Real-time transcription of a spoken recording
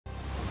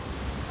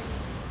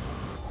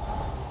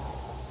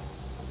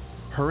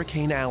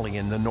Hurricane Alley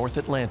in the North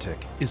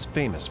Atlantic is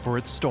famous for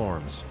its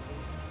storms.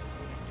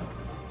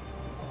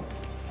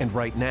 And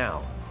right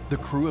now, the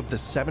crew of the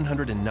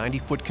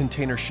 790-foot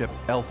container ship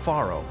El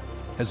Faro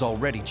has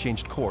already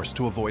changed course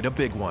to avoid a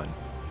big one,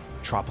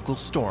 Tropical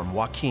Storm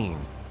Joaquin.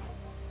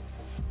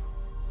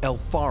 El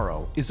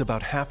Faro is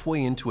about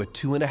halfway into a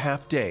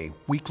 2.5-day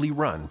weekly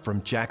run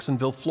from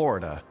Jacksonville,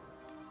 Florida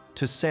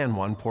to San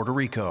Juan, Puerto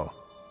Rico.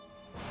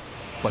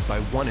 But by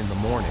 1 in the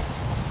morning,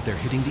 they're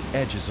hitting the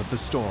edges of the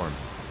storm.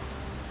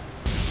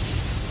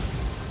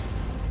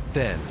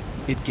 Then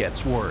it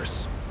gets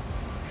worse.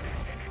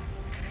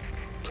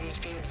 Please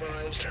be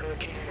advised,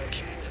 Hurricane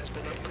Joaquin has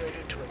been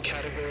upgraded to a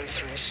Category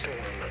 3 storm.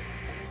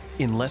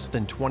 In less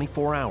than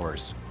 24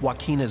 hours,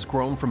 Joaquin has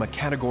grown from a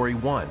Category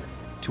 1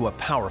 to a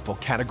powerful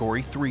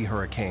Category 3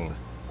 hurricane.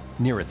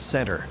 Near its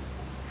center,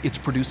 it's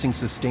producing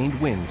sustained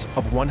winds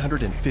of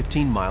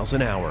 115 miles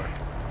an hour.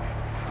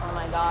 Oh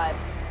my God.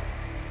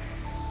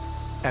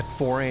 At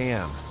 4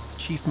 a.m.,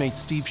 Chief Mate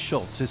Steve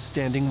Schultz is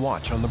standing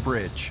watch on the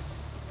bridge,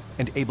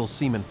 and able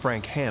seaman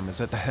Frank Ham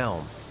is at the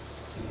helm.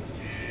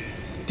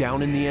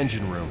 Down in the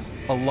engine room,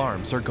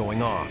 alarms are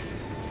going off.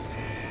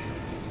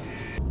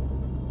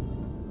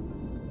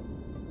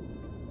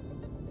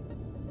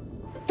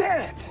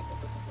 Damn it!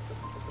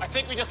 I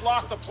think we just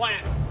lost the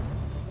plant.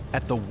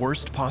 At the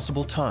worst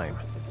possible time,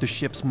 the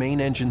ship's main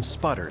engine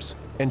sputters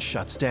and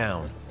shuts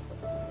down.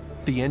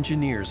 The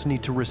engineers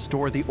need to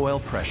restore the oil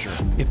pressure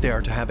if they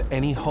are to have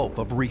any hope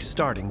of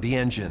restarting the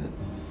engine.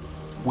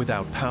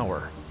 Without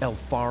power, El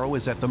Faro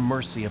is at the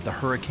mercy of the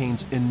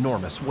hurricane's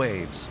enormous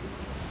waves.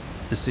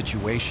 The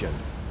situation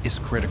is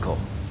critical.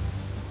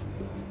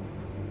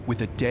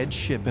 With a dead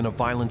ship in a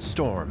violent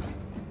storm,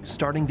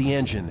 starting the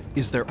engine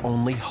is their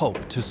only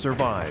hope to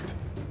survive.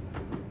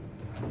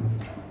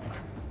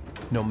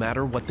 No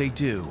matter what they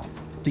do,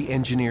 the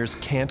engineers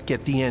can't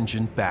get the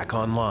engine back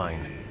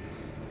online.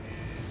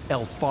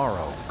 El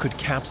Faro could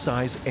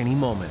capsize any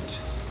moment.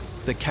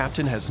 The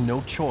captain has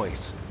no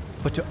choice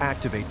but to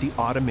activate the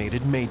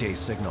automated Mayday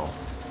signal.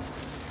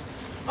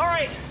 All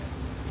right,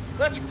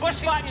 let's push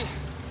the button.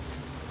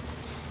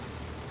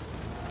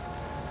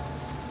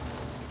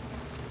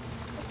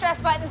 Distress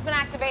button's been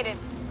activated.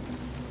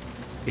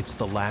 It's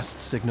the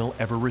last signal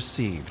ever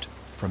received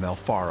from El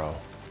Faro.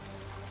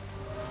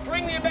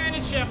 Bring the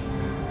abandoned ship.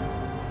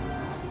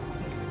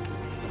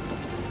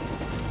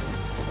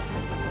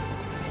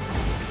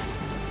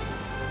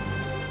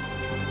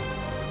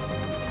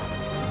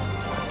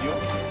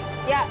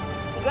 Yeah,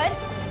 you good?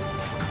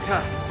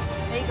 Yeah.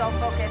 There you go,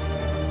 focus.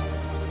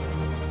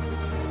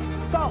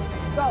 Go,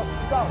 go,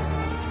 go.